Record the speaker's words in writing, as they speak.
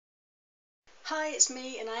Hi, it's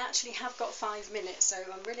me, and I actually have got 5 minutes, so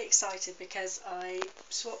I'm really excited because I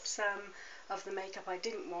swapped some of the makeup I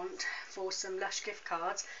didn't want for some Lush gift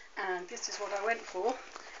cards, and this is what I went for,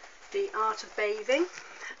 the Art of Bathing.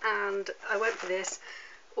 And I went for this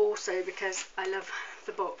also because I love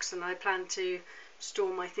the box and I plan to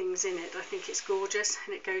store my things in it. I think it's gorgeous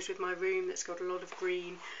and it goes with my room that's got a lot of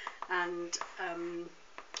green and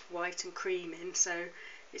white and cream in, so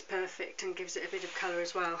it's perfect and gives it a bit of colour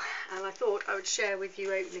as well. And I thought I would share with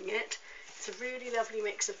you opening it. It's a really lovely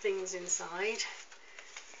mix of things inside.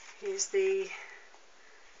 Here's the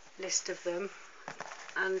list of them,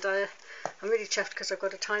 and I'm really chuffed because I've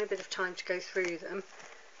got a tiny bit of time to go through them.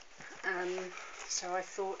 So I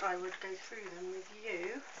thought I would go through them with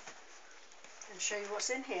you and show you what's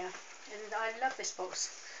in here. And I love this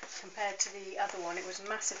box compared to the other one. It was a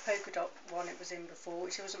massive polka dot one it was in before,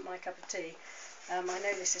 which wasn't my cup of tea. I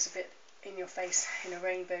know this is a bit in your face in a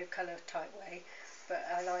rainbow colour type way, but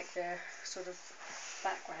I like the sort of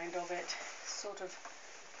background of it, sort of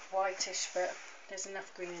whitish, but there's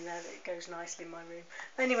enough green in there that it goes nicely in my room.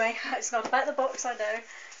 Anyway, it's not about the box, I know,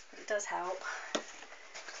 but it does help.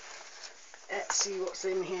 Let's see what's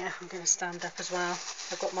in here. I'm going to stand up as well.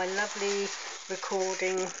 I've got my lovely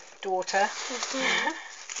recording daughter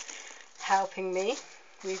helping me.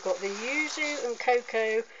 We've got the yuzu and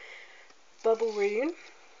cocoa bubble room,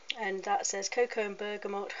 and that says cocoa and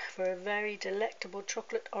bergamot for a very delectable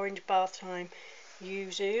chocolate orange bath time.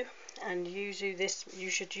 Yuzu, and yuzu this, you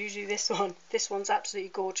should yuzu this one. This one's absolutely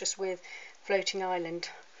gorgeous with floating island.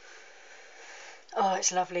 Oh,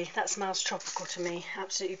 it's lovely. That smells tropical to me.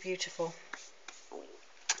 Absolutely beautiful.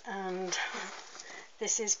 And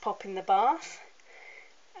this is pop in the bath,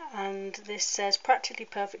 and this says practically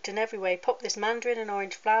perfect in every way. Pop this mandarin and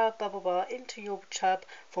orange flower bubble bar into your tub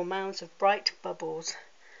for mounds of bright bubbles.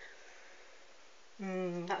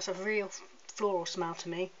 That's a real floral smell to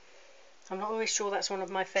me. I'm not always sure that's one of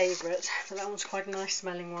my favourites, but that one's quite a nice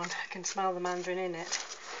smelling one. I can smell the mandarin in it.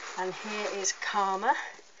 And here is Karma.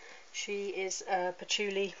 She is a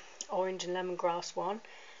patchouli, orange and lemongrass one,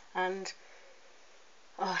 and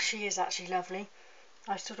oh, she is actually lovely.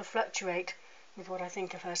 I sort of fluctuate with what I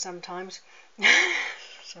think of her sometimes.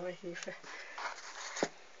 Sorry, Hoover.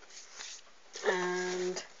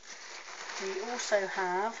 And we also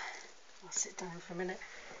have, I'll sit down for a minute.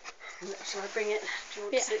 Shall I bring it? Do you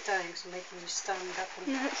want to sit down? Because I'm making you stand up. And,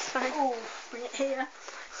 no, it's fine. Oh, bring it here.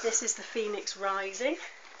 This is the Phoenix Rising.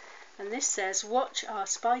 And this says, watch our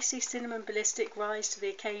spicy cinnamon ballistic rise to the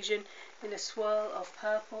occasion in a swirl of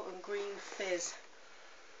purple and green fizz.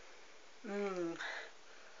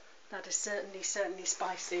 That is certainly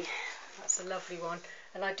spicy. That's a lovely one,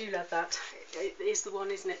 and I do love that. It is the one,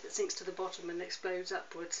 isn't it, that sinks to the bottom and explodes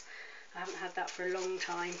upwards. I haven't had that for a long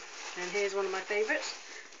time. And here's one of my favourites,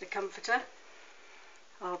 the Comforter.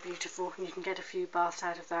 Oh, beautiful. And you can get a few baths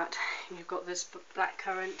out of that. You've got this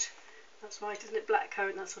blackcurrant. That's right, isn't it?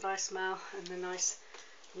 Blackcurrant, that's what I smell. And the nice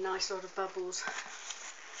lot of bubbles.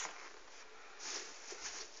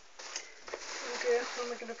 Oh dear, where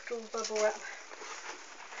am I going to put all the bubble wrap?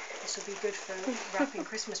 This will be good for wrapping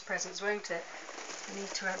Christmas presents, won't it? I need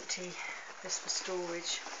to empty this for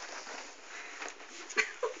storage.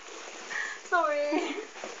 Sorry.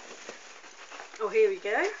 Oh, here we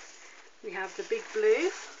go. We have the Big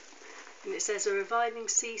Blue, and it says a reviving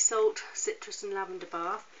sea salt, citrus and lavender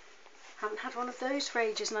bath. Haven't had one of those for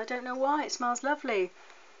ages, and I don't know why. It smells lovely.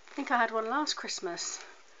 I think I had one last Christmas.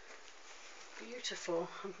 Beautiful.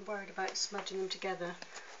 I'm worried about smudging them together.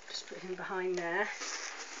 Just put him behind there.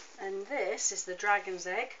 And this is the Dragon's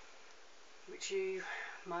Egg, which you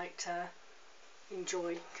might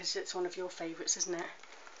enjoy because it's one of your favourites, isn't it?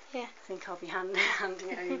 Yeah. I think I'll be handing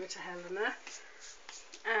it over to Helena.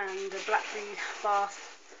 And the Blackberry Bath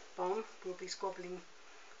Bomb will be squabbling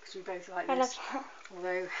because we both like this. I love that.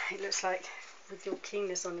 Although it looks like, with your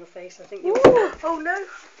keenness on your face, I think you'll win. Oh no!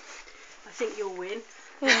 I think you'll win.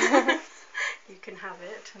 You can have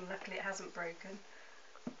it, and luckily it hasn't broken.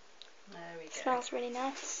 There we go. Smells really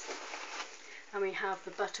nice. And we have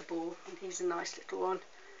the Butterball, and he's a nice little one.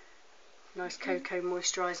 Nice cocoa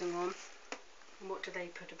moisturising one. And what do they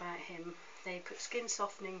put about him? They put skin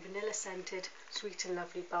softening, vanilla scented, sweet and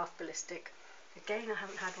lovely bath ballistic. Again, I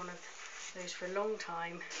haven't had one of those for a long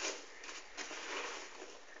time.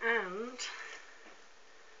 And,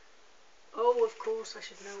 oh, of course, I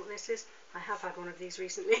should know what this is. I have had one of these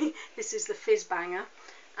recently. This is the Fizz Banger,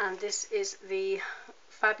 and this is the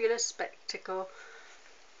Fabulous Spectacle.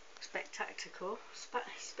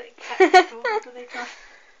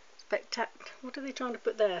 What are they trying to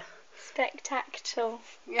put there? Spectacle.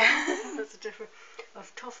 Yeah, that's a different.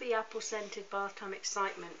 Of toffee apple scented bath time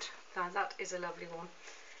excitement. Now that is a lovely one.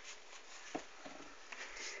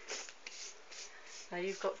 Now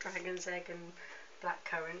you've got dragon's egg and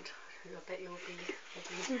blackcurrant. I bet you'll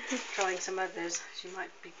be trying some others. You might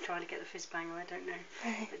be trying to get the fizz banger, I don't know.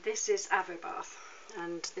 But this is Avobath,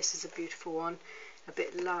 and this is a beautiful one, a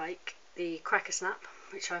bit like the Cracker Snap,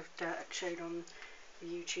 which I've showed on the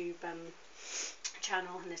YouTube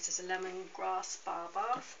channel. And this is a lemongrass bar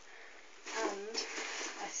bath, and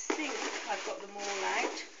I think I've got them all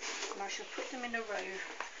out, and I shall put them in a row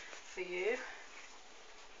for you.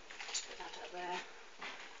 Just put that up there.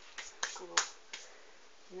 Cool.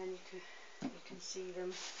 And then you can see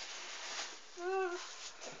them.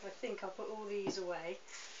 I think I'll put all these away.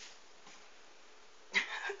 I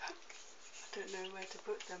don't know where to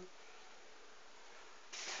put them.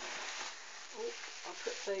 Oh, I'll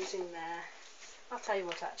put those in there. I'll tell you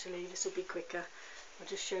what, actually, this will be quicker. I'll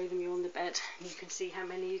just show them you on the bed, and you can see how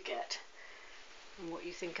many you get and what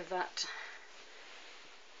you think of that.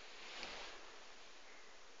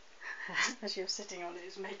 As you're sitting on it,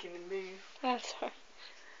 it's making them move. That's right.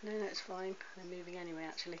 No, that's fine. They're moving anyway,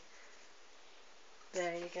 actually.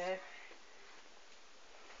 There you go.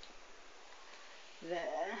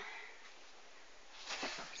 There.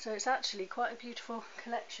 So it's actually quite a beautiful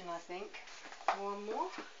collection, I think. One more.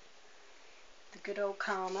 The good old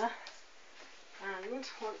Karma. And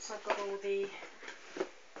once I've got all the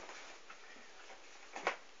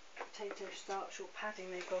potato starch or padding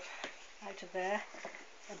they've got out of there,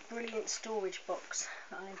 a brilliant storage box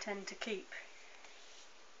that I intend to keep.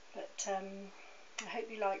 But I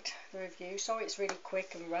hope you liked the review. Sorry it's really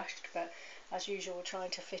quick and rushed, but as usual we're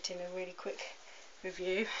trying to fit in a really quick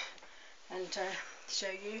review and show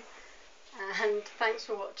you. And thanks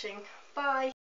for watching. Bye!